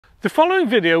The following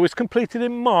video was completed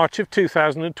in March of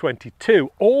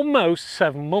 2022, almost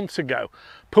 7 months ago.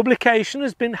 Publication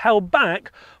has been held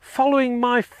back following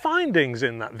my findings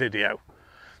in that video.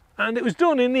 And it was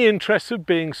done in the interest of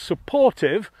being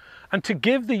supportive and to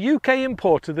give the UK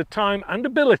importer the time and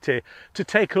ability to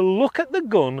take a look at the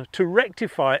gun to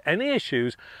rectify any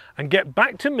issues and get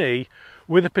back to me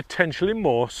with a potentially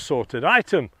more sorted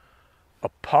item.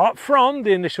 Apart from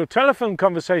the initial telephone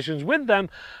conversations with them,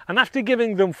 and after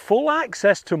giving them full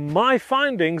access to my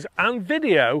findings and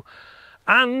video,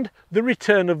 and the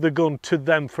return of the gun to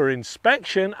them for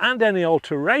inspection and any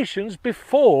alterations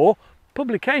before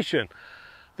publication.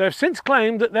 They have since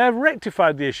claimed that they have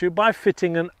rectified the issue by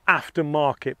fitting an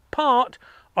aftermarket part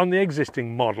on the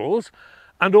existing models,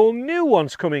 and all new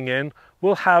ones coming in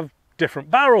will have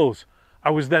different barrels. I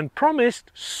was then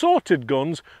promised sorted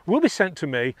guns will be sent to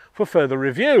me for further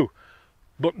review,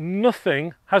 but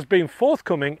nothing has been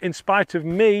forthcoming in spite of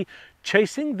me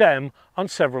chasing them on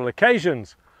several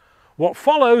occasions. What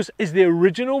follows is the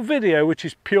original video, which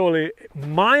is purely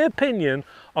my opinion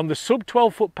on the sub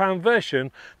 12 foot-pound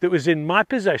version that was in my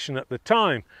possession at the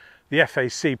time. The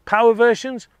FAC power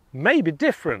versions may be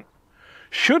different.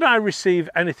 Should I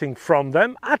receive anything from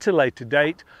them at a later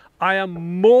date, I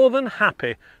am more than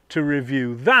happy to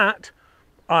review that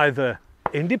either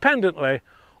independently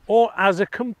or as a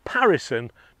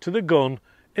comparison to the gun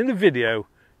in the video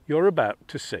you're about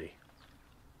to see.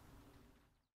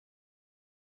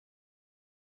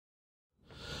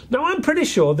 Now, I'm pretty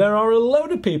sure there are a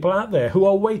load of people out there who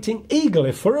are waiting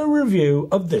eagerly for a review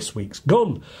of this week's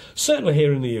gun, certainly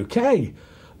here in the UK,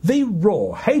 the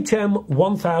Raw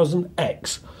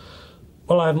HM1000X.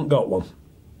 Well, I haven't got one.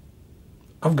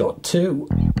 I've got two.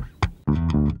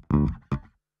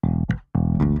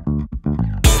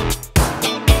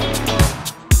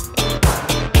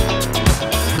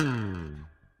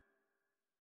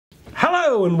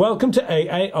 Hello and welcome to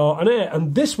AAR on Air,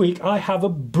 and this week I have a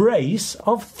brace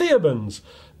of Theobans.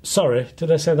 Sorry,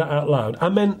 did I say that out loud? I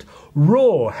meant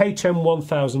Raw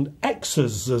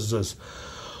HM1000X's.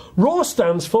 Raw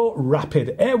stands for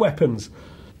Rapid Air Weapons.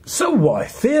 So why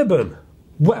Theoban?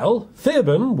 Well,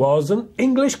 Theoban was an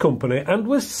English company and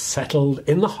was settled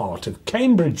in the heart of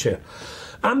Cambridgeshire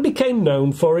and became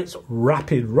known for its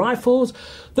rapid rifles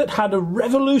that had a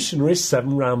revolutionary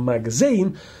 7-round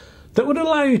magazine that would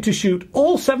allow you to shoot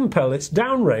all 7 pellets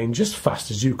downrange as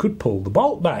fast as you could pull the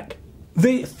bolt back.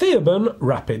 The Theoban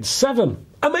Rapid 7.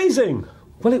 Amazing!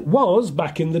 Well, it was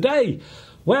back in the day.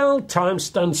 Well, time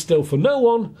stands still for no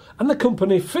one, and the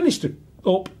company finished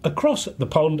up across the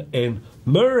pond in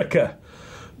America,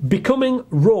 becoming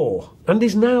Raw, and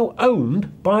is now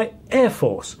owned by Air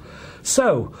Force.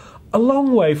 So, a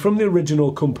long way from the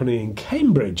original company in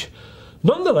Cambridge.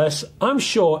 Nonetheless, I'm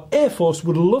sure Air Force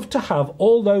would love to have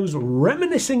all those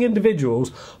reminiscing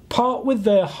individuals part with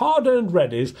their hard-earned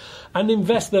readies and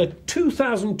invest their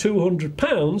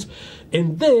 £2,200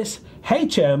 in this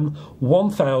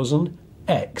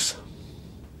HM1000X.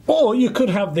 Or you could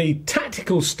have the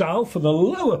tactical style for the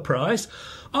lower price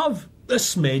of a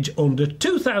smidge under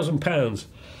 £2,000.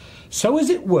 So is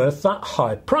it worth that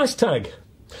high price tag?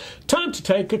 Time to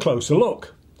take a closer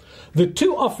look. The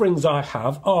two offerings I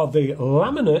have are the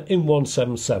Laminate in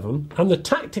 177 and the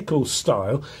tactical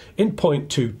style in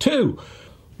 .22,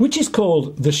 which is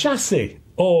called the chassis,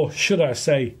 or should I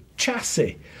say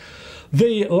chassis.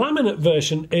 The Laminate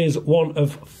version is one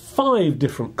of 5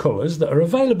 different colours that are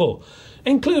available,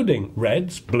 including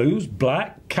reds, blues,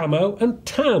 black, camo and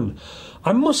tan.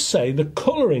 I must say the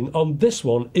colouring on this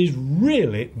one is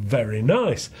really very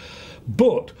nice.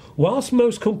 But whilst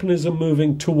most companies are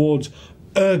moving towards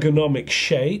ergonomic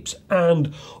shapes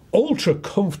and ultra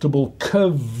comfortable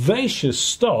curvaceous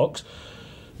stocks,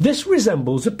 this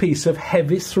resembles a piece of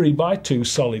heavy 3x2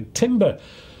 solid timber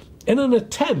in an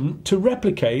attempt to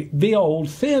replicate the old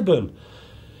Theoban.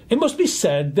 It must be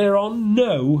said there are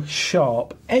no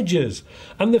sharp edges,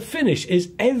 and the finish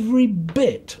is every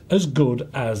bit as good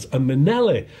as a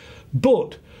Manelli,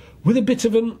 but with a bit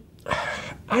of an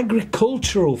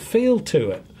agricultural feel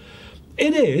to it.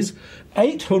 It is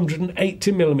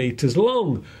 880mm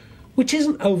long, which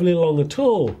isn't overly long at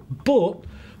all, but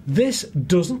this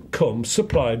doesn't come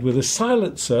supplied with a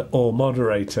silencer or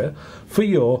moderator for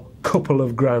your couple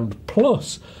of grand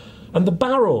plus. And the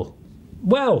barrel,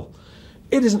 well,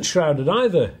 it isn't shrouded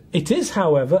either. It is,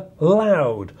 however,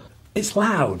 loud. It's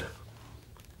loud.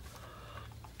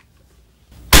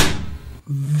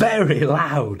 Very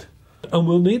loud. And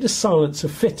will need a silencer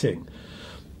fitting,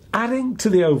 adding to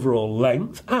the overall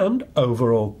length and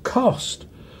overall cost.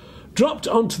 Dropped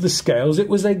onto the scales, it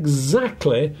was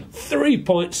exactly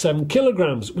 3.7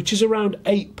 kilograms, which is around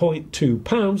 8.2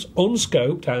 pounds,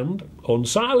 unscoped and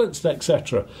unsilenced,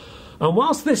 etc. And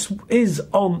whilst this is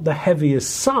on the heavier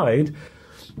side,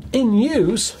 in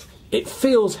use, it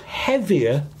feels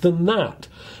heavier than that,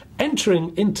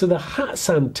 entering into the hat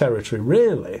sand territory,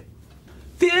 really.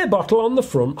 The air bottle on the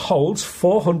front holds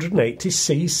 480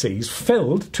 cc's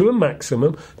filled to a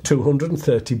maximum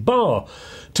 230 bar,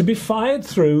 to be fired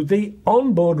through the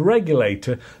onboard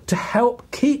regulator to help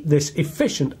keep this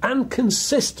efficient and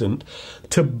consistent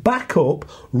to back up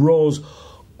Raw's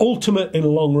ultimate in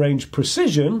long-range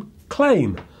precision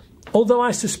claim. Although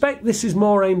I suspect this is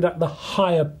more aimed at the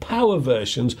higher power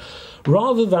versions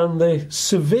rather than the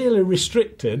severely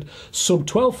restricted sub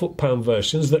 12 foot-pound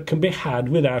versions that can be had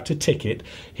without a ticket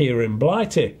here in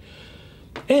Blighty.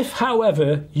 If,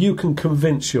 however, you can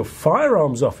convince your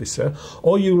firearms officer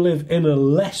or you live in a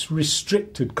less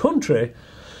restricted country,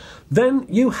 then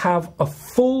you have a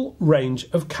full range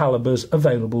of calibers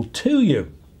available to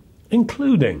you,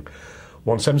 including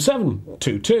 177,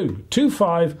 22,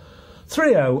 25,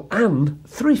 30 and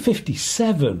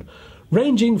 357,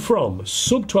 ranging from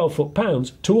sub 12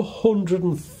 foot-pounds to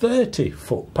 130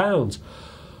 foot-pounds.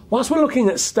 Whilst we're looking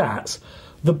at stats,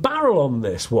 the barrel on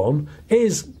this one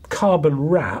is carbon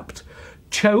wrapped,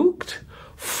 choked,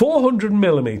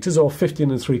 400mm or 15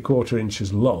 3/4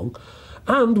 inches long,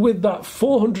 and with that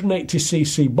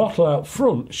 480cc bottle out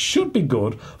front should be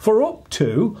good for up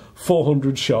to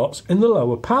 400 shots in the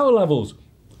lower power levels,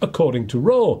 according to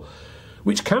Raw,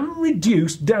 which can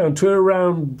reduce down to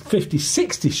around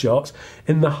 50-60 shots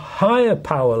in the higher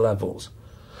power levels.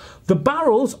 The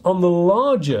barrels on the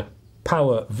larger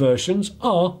power versions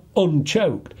are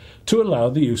unchoked to allow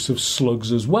the use of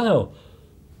slugs as well.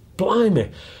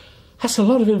 Blimey, that's a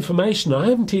lot of information. I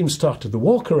haven't even started the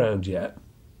walk around yet.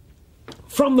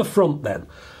 From the front then,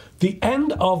 the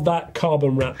end of that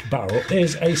carbon wrapped barrel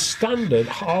is a standard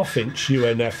 1/2 inch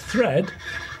UNF thread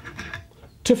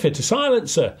to fit a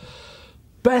silencer.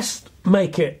 Best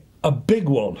make it a big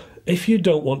one if you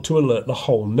don't want to alert the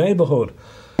whole neighbourhood,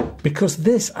 because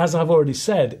this, as I've already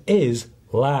said, is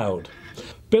loud.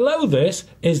 Below this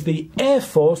is the Air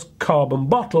Force carbon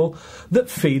bottle that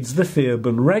feeds the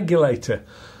Theoban regulator.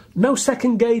 No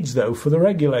second gauge though for the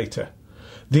regulator.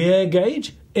 The air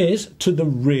gauge is to the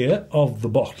rear of the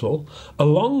bottle,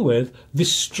 along with the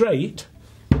straight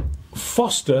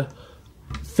Foster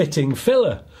fitting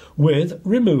filler with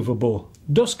removable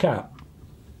dust cap.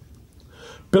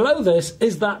 Below this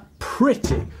is that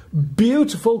pretty,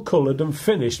 beautiful coloured and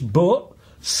finished but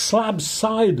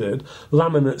slab-sided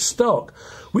laminate stock,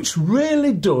 which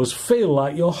really does feel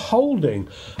like you're holding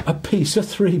a piece of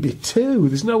 3B2.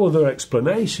 There's no other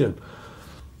explanation.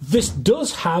 This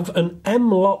does have an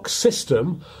M-lock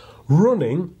system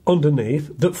running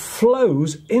underneath that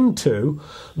flows into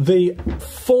the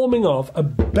forming of a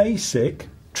basic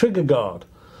trigger guard,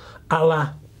 a la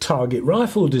target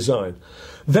rifle design.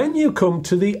 Then you come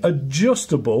to the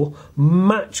adjustable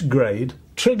match grade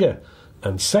trigger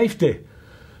and safety.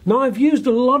 Now, I've used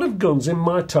a lot of guns in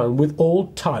my time with all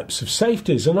types of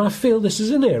safeties, and I feel this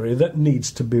is an area that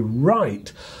needs to be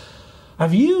right.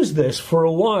 I've used this for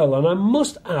a while, and I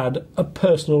must add a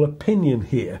personal opinion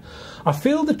here. I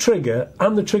feel the trigger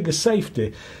and the trigger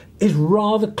safety is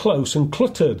rather close and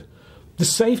cluttered. The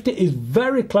safety is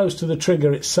very close to the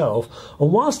trigger itself,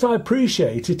 and whilst I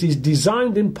appreciate it is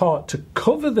designed in part to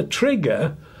cover the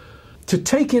trigger, to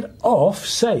take it off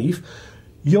safe,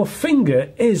 your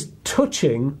finger is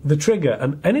touching the trigger,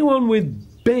 and anyone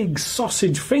with big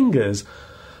sausage fingers,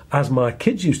 as my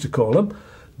kids used to call them,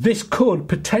 this could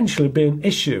potentially be an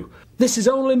issue. This is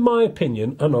only my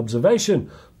opinion and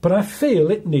observation, but I feel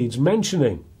it needs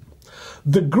mentioning.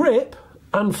 The grip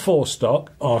and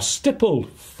forestock are stippled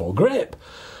for grip,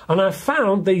 and I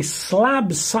found the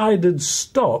slab-sided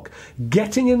stock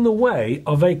getting in the way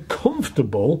of a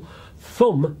comfortable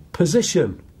thumb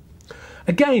position.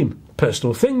 Again,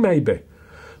 personal thing maybe.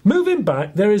 Moving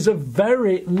back, there is a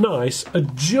very nice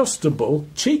adjustable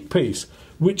cheek piece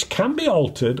which can be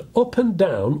altered up and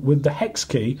down with the hex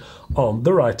key on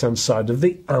the right hand side of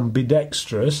the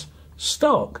ambidextrous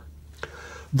stock.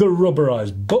 The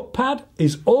rubberized butt pad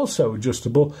is also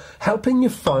adjustable, helping you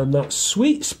find that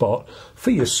sweet spot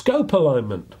for your scope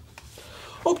alignment.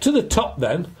 Up to the top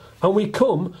then, and we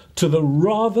come to the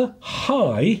rather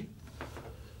high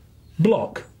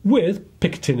block with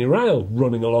Picatinny rail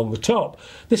running along the top.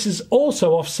 This is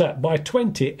also offset by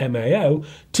 20 MAO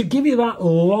to give you that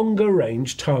longer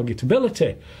range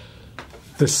targetability.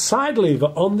 The side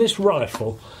lever on this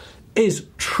rifle is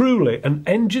truly an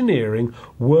engineering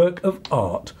work of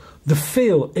art The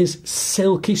feel is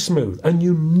silky smooth and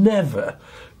you never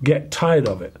get tired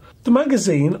of it. The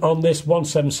magazine on this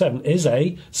 177 is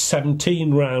a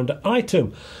 17 round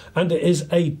item, and it is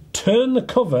a turn the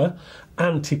cover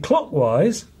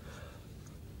anti-clockwise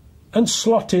and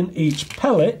slot in each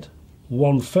pellet.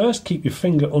 One first, keep your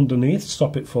finger underneath,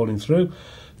 stop it falling through,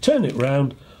 turn it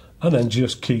round, and then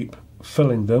just keep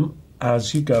filling them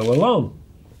as you go along.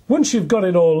 Once you've got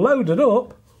it all loaded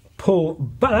up, pull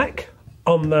back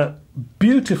on that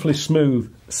beautifully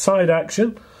smooth side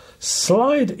action,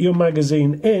 slide your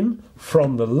magazine in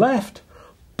from the left,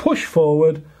 push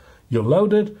forward, you're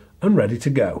loaded and ready to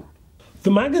go.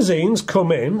 The magazines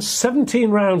come in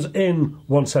 17 rounds in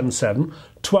 177,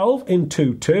 12 in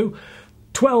 22,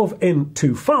 12 in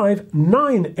 25,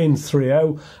 9 in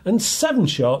 30 and 7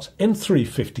 shots in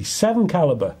 357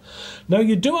 caliber. Now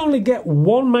you do only get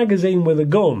one magazine with a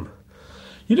gun.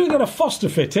 You do get a Foster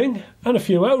fitting and a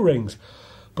few O-rings,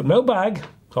 but no bag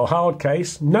or hard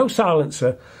case, no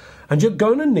silencer, and you're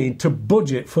going to need to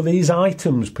budget for these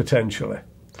items potentially.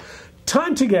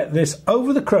 Time to get this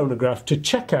over the chronograph to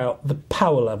check out the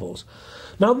power levels.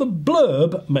 Now the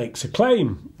blurb makes a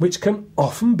claim, which can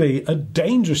often be a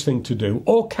dangerous thing to do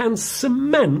or can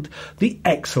cement the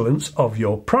excellence of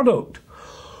your product.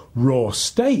 Raw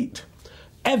state.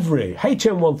 Every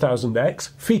HM1000X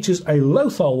features a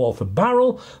Lothar Walther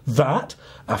barrel that,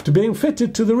 after being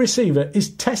fitted to the receiver, is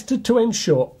tested to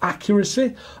ensure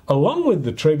accuracy along with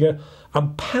the trigger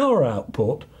and power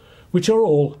output, which are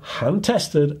all hand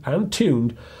tested and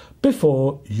tuned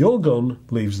before your gun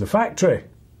leaves the factory.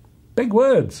 Big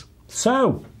words.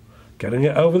 So, getting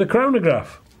it over the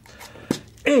chronograph.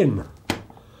 In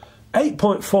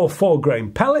 8.44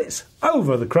 grain pellets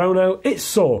over the chrono, it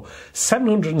saw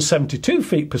 772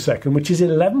 feet per second, which is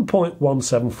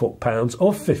 11.17 foot-pounds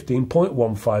or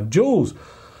 15.15 joules.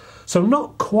 So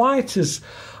not quite as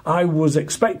I was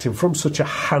expecting from such a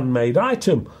handmade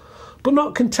item. But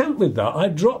not content with that, I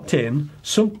dropped in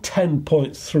some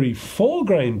 10.34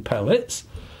 grain pellets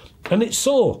and it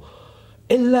saw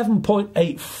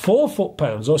 11.84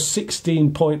 foot-pounds or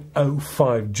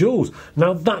 16.05 joules.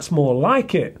 Now that's more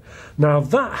like it. Now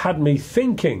that had me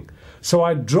thinking. So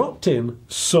I dropped in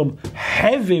some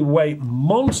heavyweight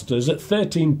monsters at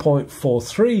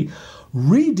 13.43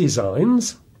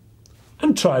 redesigns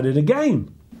and tried it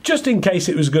again. Just in case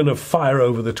it was going to fire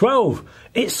over the 12.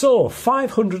 It saw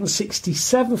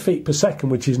 567 feet per second,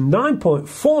 which is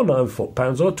 9.49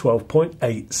 foot-pounds or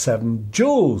 12.87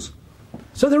 joules.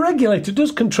 So the regulator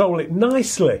does control it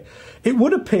nicely. It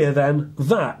would appear then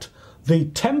that the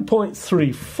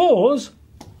 10.34s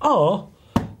are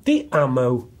the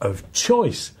ammo of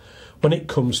choice when it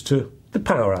comes to the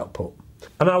power output.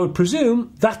 And I would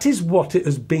presume that is what it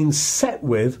has been set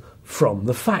with from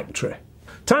the factory.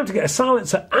 Time to get a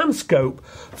silencer and scope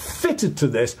fitted to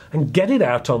this and get it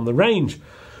out on the range.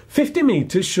 50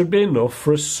 metres should be enough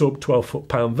for a sub 12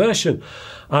 foot-pound version.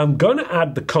 I'm going to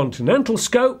add the Continental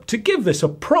scope to give this a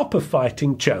proper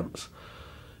fighting chance.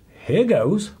 Here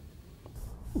goes.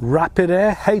 Rapid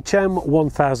Air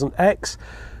HM1000X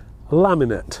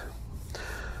Laminate.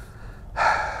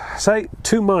 Say,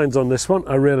 two minds on this one,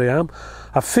 I really am.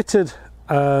 I've fitted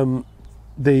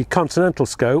the Continental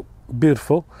scope,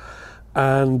 beautiful.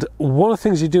 And one of the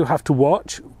things you do have to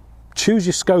watch, choose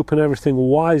your scope and everything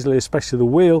wisely, especially the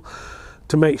wheel,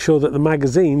 to make sure that the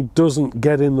magazine doesn't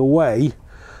get in the way,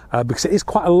 because it is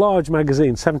quite a large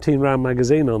magazine, 17 round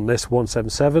magazine on this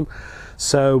 177.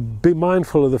 So be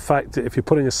mindful of the fact that if you're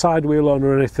putting a side wheel on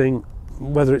or anything,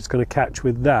 whether it's going to catch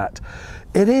with that.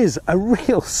 It is a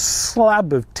real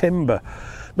slab of timber.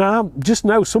 Now, just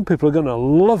know some people are going to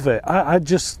love it. I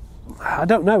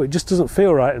don't know, it just doesn't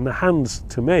feel right in the hands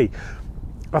to me.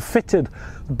 I've fitted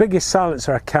the biggest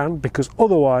silencer I can because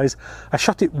otherwise I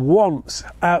shot it once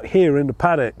out here in the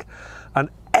paddock and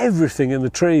everything in the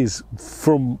trees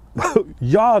from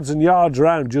yards and yards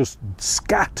around just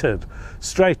scattered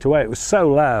straight away. It was so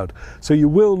loud. So you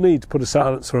will need to put a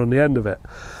silencer on the end of it.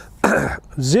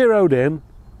 Zeroed in,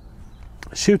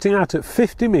 shooting out at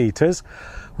 50 metres.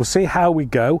 We'll see how we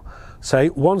go. Say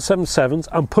 177s.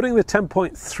 I'm putting the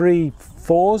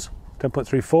 10.34s,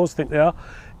 I think they are,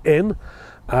 in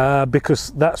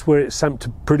because that's where it's sent to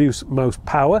produce most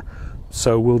power.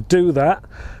 So we'll do that.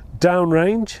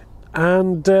 Downrange.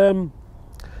 And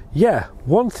yeah,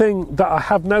 one thing that I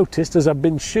have noticed as I've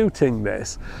been shooting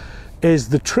this is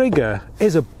the trigger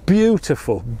is a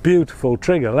beautiful, beautiful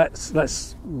trigger.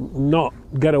 Let's not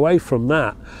get away from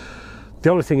that. The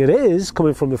only thing it is,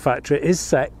 coming from the factory, is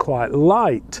set quite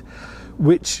light,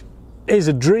 which is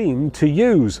a dream to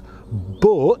use.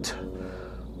 But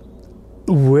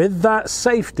with that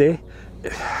safety,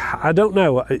 I don't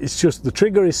know, it's just the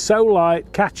trigger is so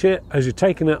light, catch it as you're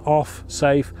taking it off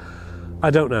safe. I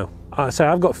don't know. I say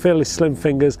I've got fairly slim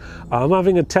fingers. I'm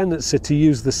having a tendency to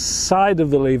use the side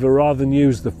of the lever rather than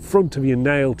use the front of your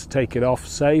nail to take it off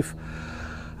safe.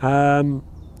 And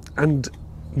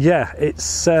yeah,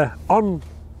 it's on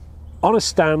a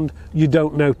stand you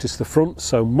don't notice the front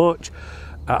so much.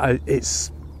 I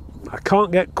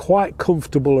can't get quite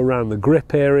comfortable around the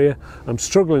grip area. I'm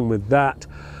struggling with that.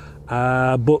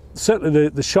 But certainly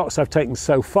the shots I've taken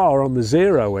so far on the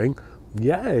zeroing,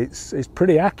 yeah, it's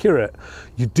pretty accurate.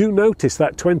 You do notice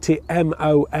that 20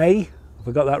 MOA, have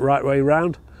I got that right way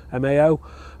round? MAO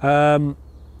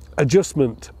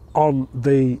adjustment on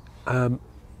the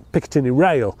Picatinny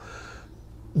rail.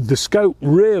 The scope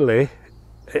really,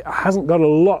 it hasn't got a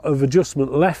lot of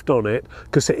adjustment left on it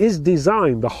because it is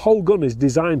designed, the whole gun is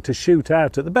designed to shoot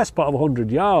out at the best part of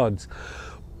 100 yards.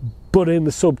 But in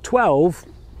the sub 12,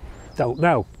 don't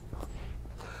know.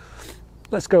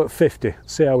 Let's go at 50,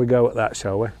 see how we go at that,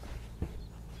 shall we?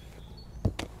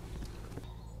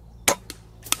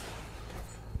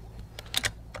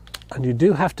 And you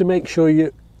do have to make sure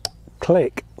you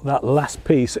click that last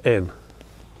piece in.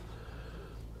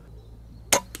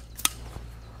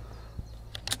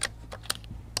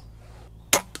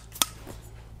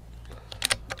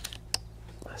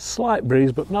 A slight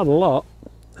breeze, but not a lot.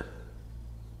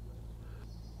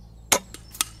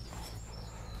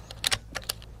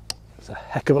 It's a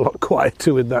heck of a lot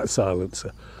quieter with that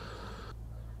silencer.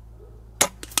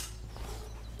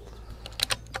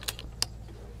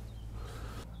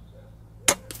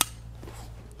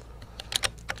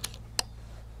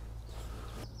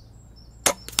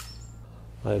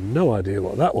 I have no idea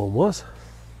what that one was.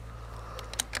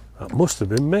 That must have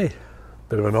been me.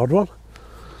 Bit of an odd one.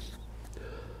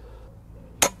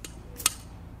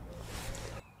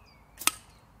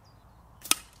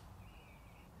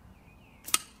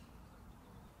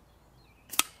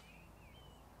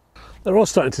 They're all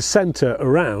starting to centre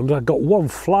around. I got one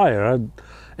flyer.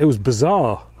 It was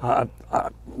bizarre. I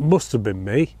must have been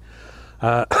me.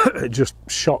 It just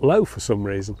shot low for some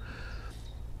reason.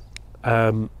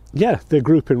 Yeah, they're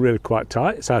grouping really quite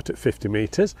tight. It's out at 50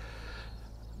 metres.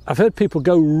 I've heard people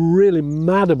go really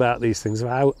mad about these things,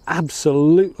 about how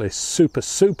absolutely super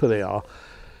they are.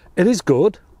 It is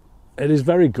good. It is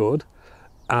very good.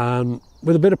 And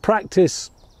with a bit of practice,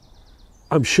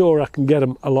 I'm sure I can get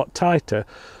them a lot tighter.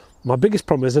 My biggest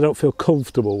problem is I don't feel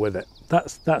comfortable with it.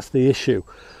 That's the issue.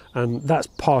 And that's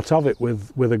part of it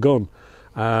with a gun.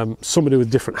 Somebody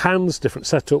with different hands, different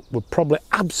setup would probably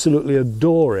absolutely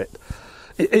adore it.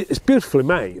 It's beautifully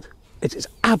made. It is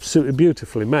absolutely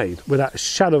beautifully made, without a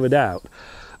shadow of a doubt.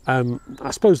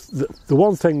 I suppose the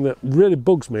one thing that really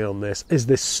bugs me on this is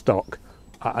this stock.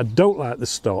 I don't like the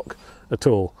stock at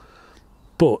all,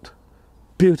 but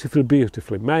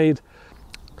beautifully made.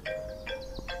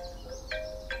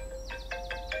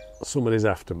 Somebody's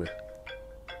after me.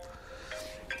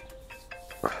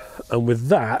 And with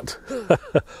that,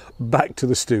 back to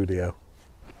the studio.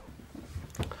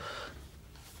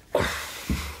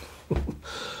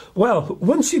 Well,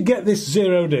 once you get this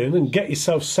zeroed in and get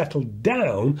yourself settled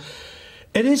down,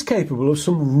 it is capable of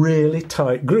some really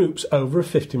tight groups over a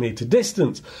 50-metre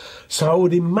distance. So I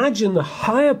would imagine the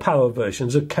higher power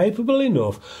versions are capable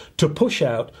enough to push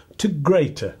out to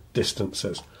greater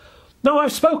distances. Now,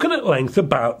 I've spoken at length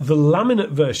about the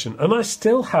laminate version, and I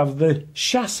still have the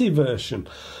chassis version,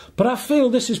 but I feel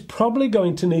this is probably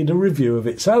going to need a review of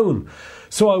its own.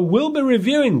 So I will be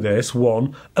reviewing this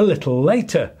one a little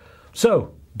later.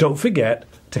 So don't forget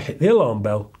to hit the alarm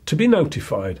bell to be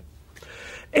notified.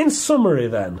 In summary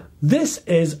then, this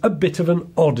is a bit of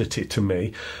an oddity to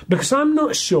me because I'm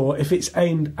not sure if it's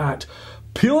aimed at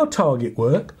pure target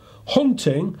work,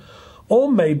 hunting, or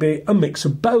maybe a mix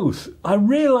of both. I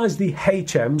realise the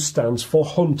HM stands for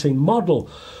hunting model,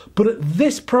 but at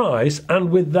this price and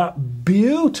with that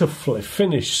beautifully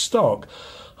finished stock,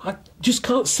 I just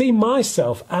can't see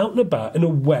myself out and about in a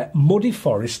wet, muddy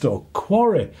forest or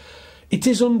quarry. It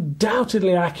is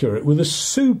undoubtedly accurate with a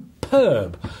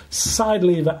superb side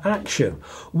lever action,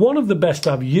 one of the best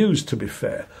I've used, to be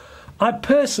fair. I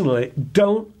personally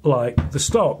don't like the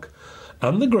stock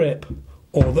and the grip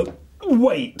or the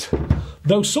weight,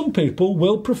 though some people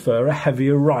will prefer a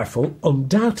heavier rifle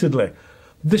undoubtedly.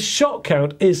 The shot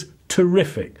count is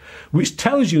terrific, which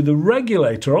tells you the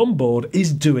regulator on board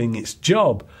is doing its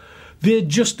job. The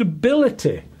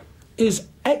adjustability is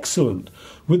excellent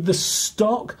with the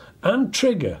stock and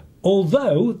trigger,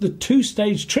 although the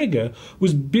two-stage trigger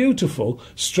was beautiful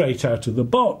straight out of the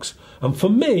box, and for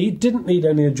me didn't need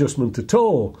any adjustment at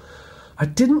all. I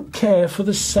didn't care for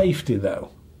the safety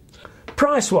though.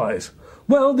 Price-wise,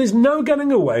 Well, there's no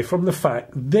getting away from the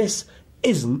fact this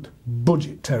isn't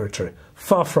budget territory.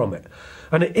 Far from it.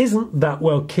 And it isn't that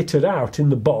well kitted out in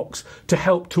the box to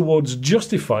help towards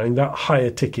justifying that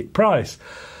higher ticket price.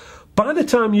 By the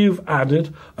time you've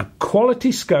added a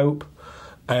quality scope,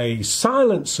 a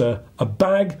silencer, a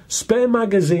bag, spare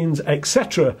magazines,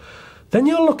 etc., then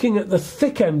you're looking at the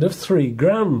thick end of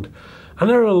 £3,000. And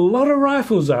there are a lot of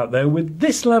rifles out there with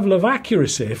this level of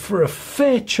accuracy for a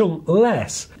fair chunk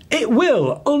less. It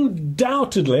will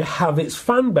undoubtedly have its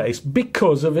fan base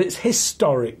because of its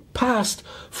historic past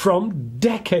from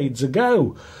decades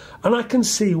ago. And I can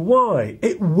see why.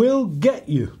 It will get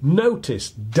you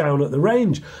noticed down at the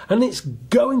range, and it's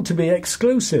going to be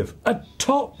exclusive. A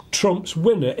top trumps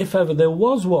winner if ever there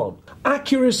was one.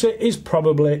 Accuracy is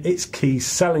probably its key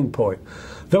selling point,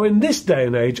 though in this day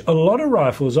and age a lot of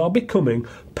rifles are becoming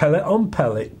pellet on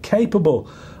pellet capable,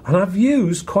 and I've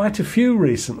used quite a few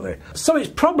recently. So it's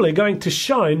probably going to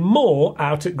shine more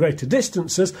out at greater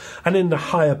distances and in the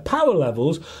higher power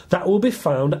levels that will be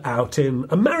found out in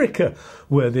America,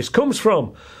 where this comes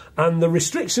from, and the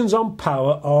restrictions on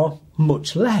power are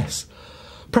much less.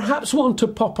 Perhaps one to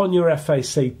pop on your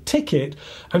FAC ticket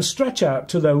and stretch out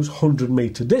to those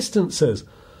 100-metre distances.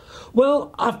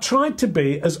 Well, I've tried to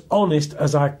be as honest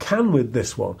as I can with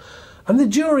this one, and the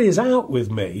jury is out with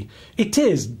me. It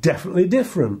is definitely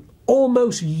different,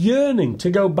 almost yearning to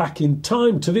go back in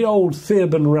time to the old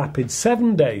Theban Rapid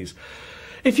 7 days.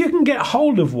 If you can get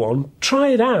hold of one, try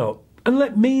it out and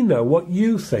let me know what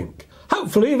you think.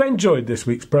 Hopefully you've enjoyed this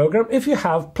week's programme. If you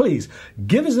have, please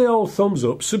give us the old thumbs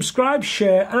up, subscribe,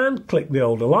 share and click the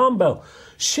old alarm bell.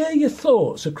 Share your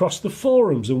thoughts across the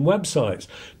forums and websites.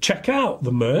 Check out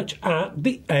the merch at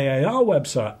the AAR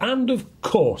website. And of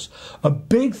course, a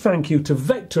big thank you to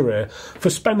Vector Air for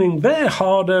spending their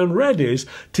hard-earned readies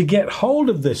to get hold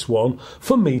of this one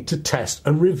for me to test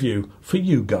and review for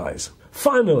you guys.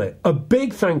 Finally, a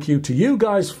big thank you to you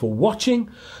guys for watching,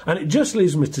 and it just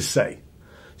leaves me to say,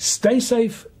 stay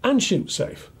safe and shoot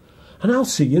safe, and I'll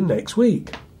see you next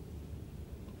week.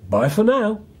 Bye for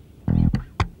now.